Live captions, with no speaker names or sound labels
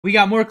We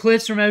got more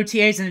clips from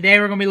OTAs, and today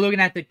we're going to be looking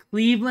at the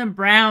Cleveland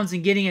Browns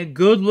and getting a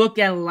good look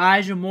at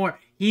Elijah Moore.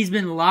 He's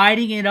been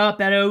lighting it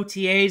up at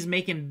OTAs,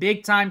 making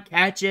big-time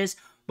catches.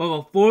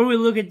 But before we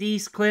look at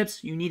these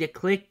clips, you need to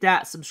click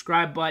that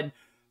subscribe button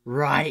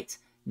right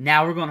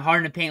now. We're going hard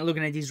in the paint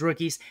looking at these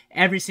rookies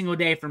every single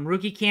day, from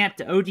rookie camp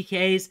to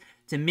OTAs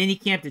to mini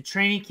camp to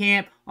training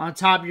camp, on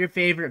top of your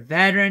favorite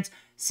veterans,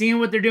 seeing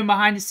what they're doing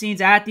behind the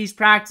scenes at these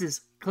practices.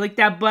 Click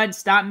that button.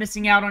 Stop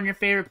missing out on your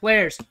favorite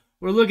players.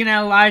 We're looking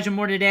at Elijah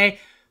Moore today.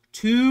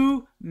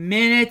 2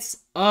 minutes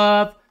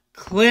of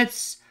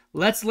clips.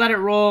 Let's let it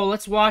roll.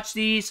 Let's watch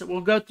these.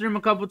 We'll go through them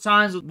a couple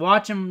times,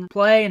 watch him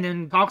play, and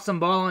then talk some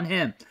ball on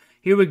him.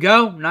 Here we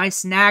go. Nice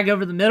snag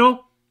over the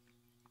middle.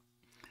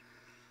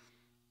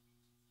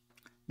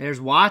 There's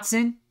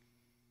Watson.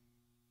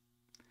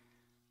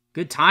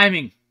 Good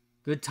timing.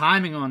 Good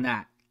timing on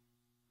that.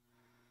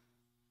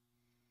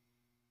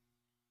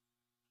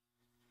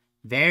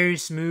 Very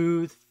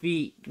smooth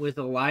feet with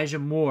Elijah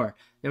Moore.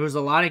 There was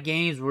a lot of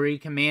games where he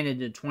commanded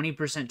a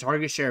 20%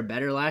 target share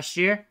better last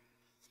year.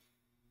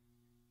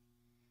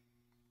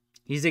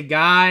 He's a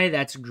guy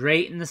that's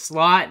great in the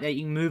slot, that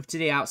you can move to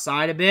the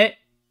outside a bit.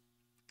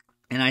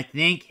 And I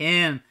think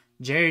him,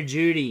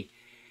 Jeudy,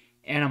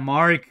 and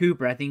Amari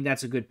Cooper, I think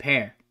that's a good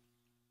pair.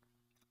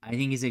 I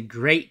think he's a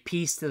great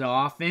piece to the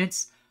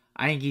offense.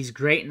 I think he's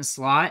great in the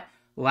slot.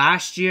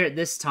 Last year at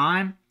this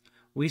time,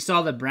 we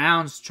saw the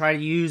Browns try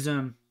to use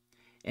him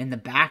in the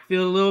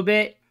backfield a little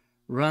bit,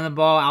 run the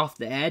ball off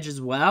the edge as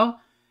well,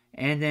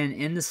 and then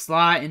in the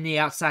slot, in the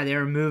outside, they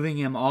were moving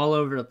him all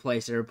over the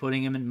place. They were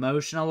putting him in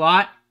motion a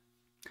lot.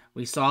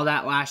 We saw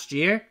that last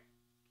year.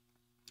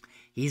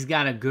 He's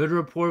got a good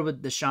rapport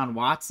with Deshaun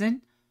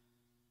Watson,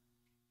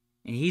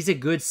 and he's a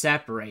good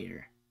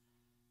separator.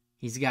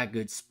 He's got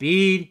good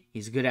speed.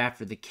 He's good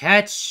after the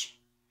catch,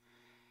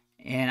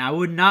 and I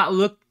would not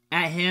look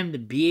at him to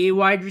be a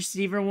wide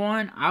receiver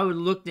one. I would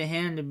look to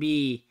him to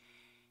be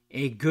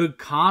a good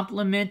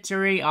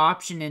complementary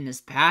option in this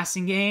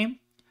passing game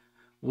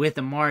with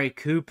Amari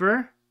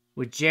Cooper,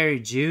 with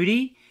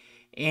Jeudy,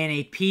 and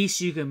a piece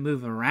you can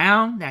move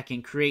around that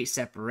can create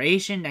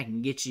separation, that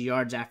can get you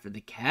yards after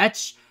the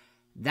catch.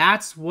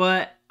 That's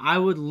what I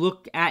would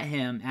look at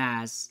him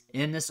as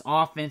in this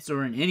offense,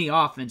 or in any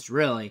offense,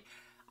 really.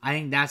 I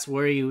think that's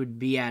where he would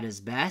be at his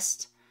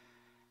best.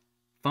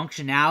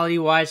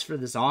 Functionality-wise for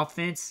this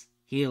offense,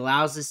 he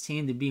allows this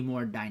team to be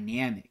more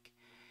dynamic.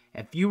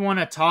 If you want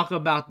to talk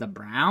about the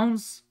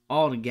Browns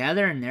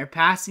altogether in their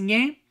passing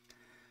game,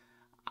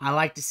 I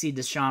like to see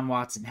Deshaun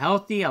Watson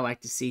healthy. I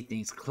like to see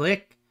things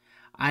click.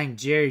 I think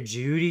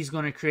Jeudy's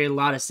going to create a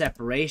lot of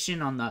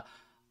separation on the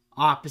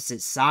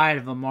opposite side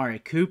of Amari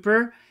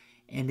Cooper.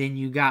 And then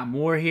you got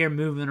Moore here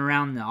moving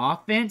around the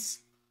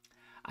offense.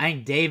 I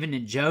think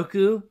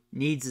Njoku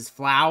needs his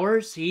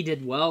flowers. He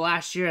did well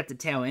last year at the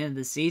tail end of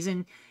the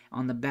season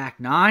on the back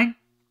nine.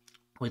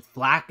 With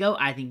Flacco,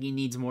 I think he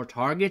needs more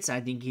targets.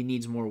 I think he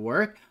needs more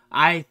work.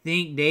 I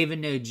think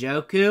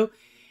Njoku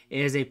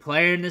is a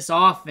player in this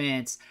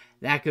offense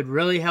that could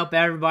really help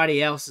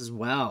everybody else as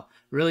well.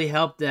 Really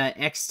help the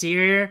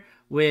exterior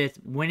with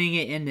winning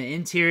it in the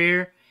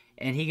interior.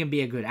 And he can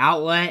be a good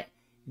outlet,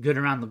 good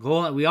around the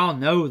goal. And we all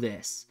know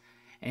this.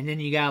 And then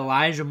you got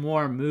Elijah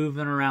Moore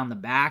moving around the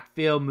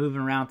backfield,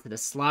 moving around to the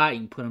slot.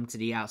 You can put him to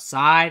the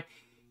outside.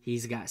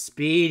 He's got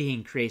speed. He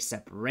can create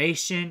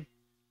separation.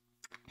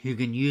 You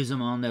can use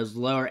him on those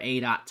lower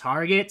A-dot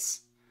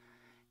targets.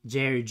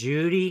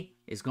 Jeudy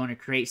is going to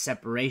create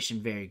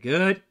separation very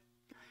good.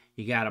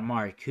 You got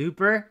Amari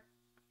Cooper.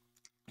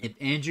 If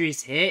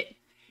injuries hit,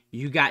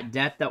 you got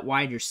depth at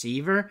wide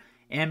receiver.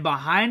 And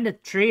behind the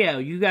trio,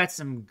 you got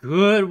some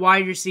good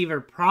wide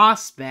receiver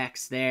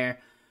prospects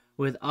there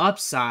with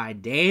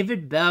upside.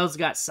 David Bell's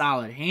got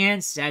solid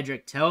hands.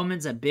 Cedric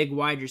Tillman's a big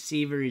wide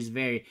receiver. He's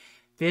very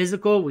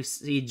physical. We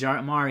see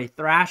Amari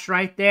Thrash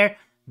right there.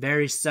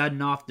 Very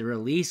sudden off the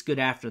release, good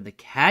after the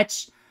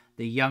catch.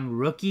 The young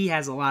rookie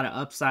has a lot of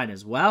upside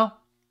as well.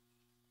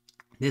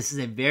 This is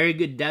a very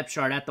good depth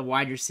chart at the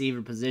wide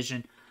receiver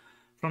position.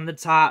 From the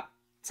top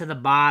to the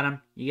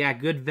bottom, you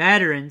got good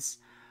veterans.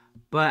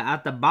 But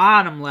at the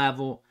bottom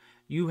level,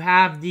 you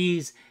have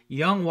these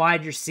young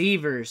wide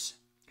receivers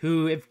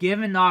who, if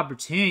given the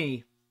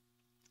opportunity,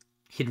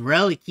 can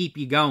really keep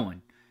you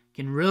going.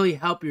 Can really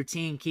help your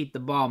team keep the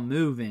ball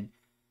moving.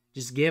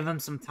 Just give them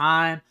some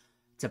time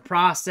to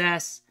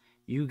process.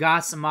 You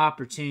got some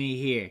opportunity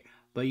here,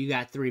 but you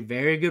got 3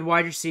 very good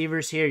wide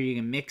receivers here. You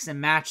can mix and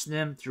match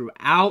them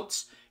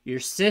throughout your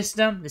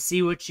system to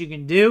see what you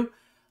can do.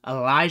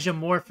 Elijah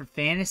Moore for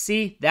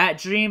fantasy, that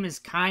dream is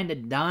kind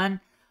of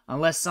done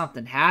unless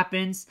something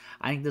happens.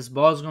 I think this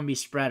ball is going to be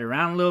spread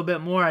around a little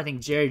bit more. I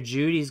think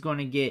Jeudy is going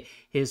to get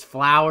his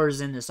flowers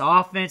in this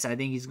offense. I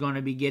think he's going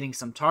to be getting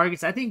some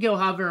targets. I think he'll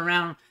hover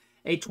around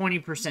a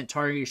 20%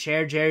 target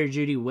share.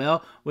 Jeudy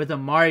will, with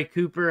Amari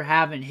Cooper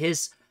having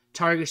his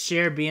target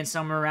share being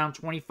somewhere around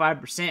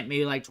 25%,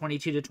 maybe like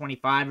 22 to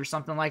 25 or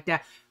something like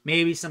that.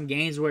 Maybe some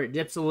games where it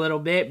dips a little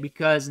bit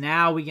because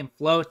now we can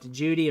flow it to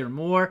Jeudy or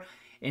Moore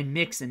and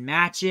mix and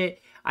match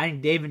it. I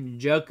think David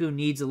Njoku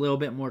needs a little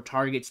bit more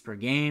targets per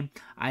game.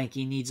 I think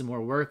he needs more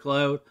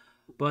workload.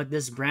 But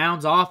this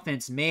Browns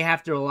offense may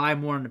have to rely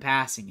more on the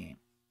passing game.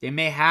 They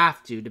may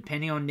have to,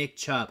 depending on Nick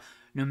Chubb.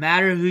 No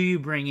matter who you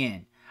bring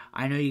in.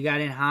 I know you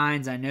got in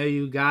Hines. I know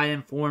you got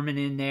in Foreman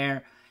in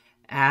there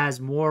as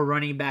more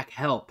running back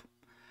help.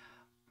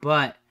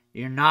 But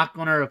you're not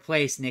going to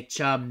replace Nick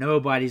Chubb.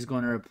 Nobody's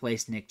going to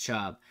replace Nick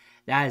Chubb.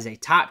 That is a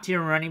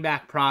top-tier running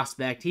back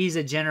prospect. He's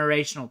a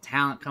generational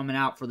talent coming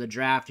out for the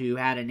draft who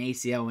had an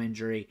ACL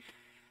injury.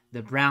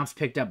 The Browns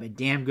picked up a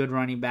damn good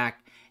running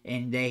back,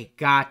 and they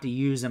got to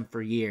use him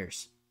for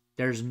years.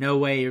 There's no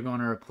way you're going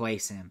to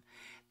replace him.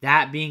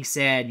 That being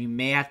said, you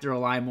may have to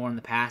rely more on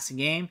the passing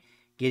game.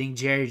 Getting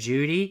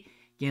Jeudy,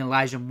 getting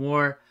Elijah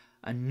Moore,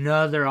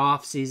 another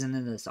offseason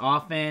in this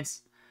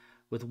offense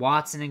with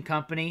Watson and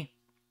company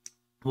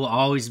will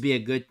always be a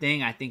good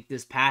thing. I think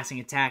this passing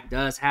attack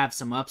does have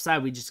some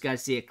upside. We just got to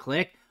see it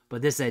click.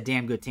 But this is a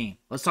damn good team.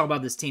 Let's talk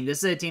about this team.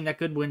 This is a team that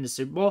could win the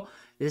Super Bowl.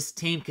 This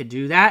team could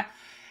do that.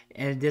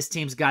 And this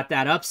team's got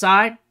that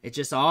upside. It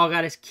just all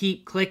got to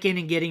keep clicking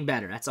and getting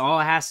better. That's all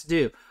it has to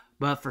do.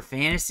 But for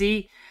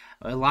fantasy,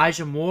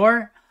 Elijah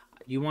Moore,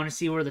 you want to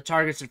see where the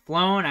targets are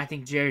flowing. I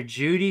think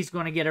Jeudy's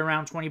going to get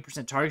around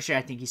 20% target share.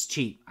 I think he's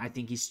cheap.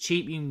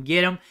 You can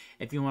get him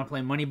if you want to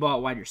play money ball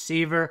at wide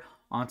receiver.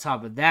 On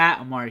top of that,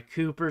 Amari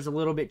Cooper's a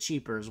little bit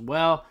cheaper as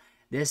well.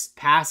 This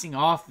passing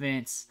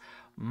offense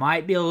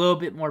might be a little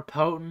bit more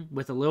potent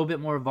with a little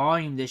bit more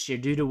volume this year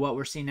due to what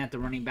we're seeing at the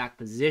running back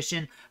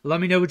position. Let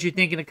me know what you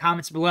think in the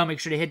comments below. Make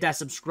sure to hit that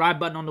subscribe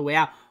button on the way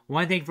out.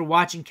 One thing for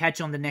watching. Catch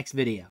you on the next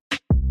video.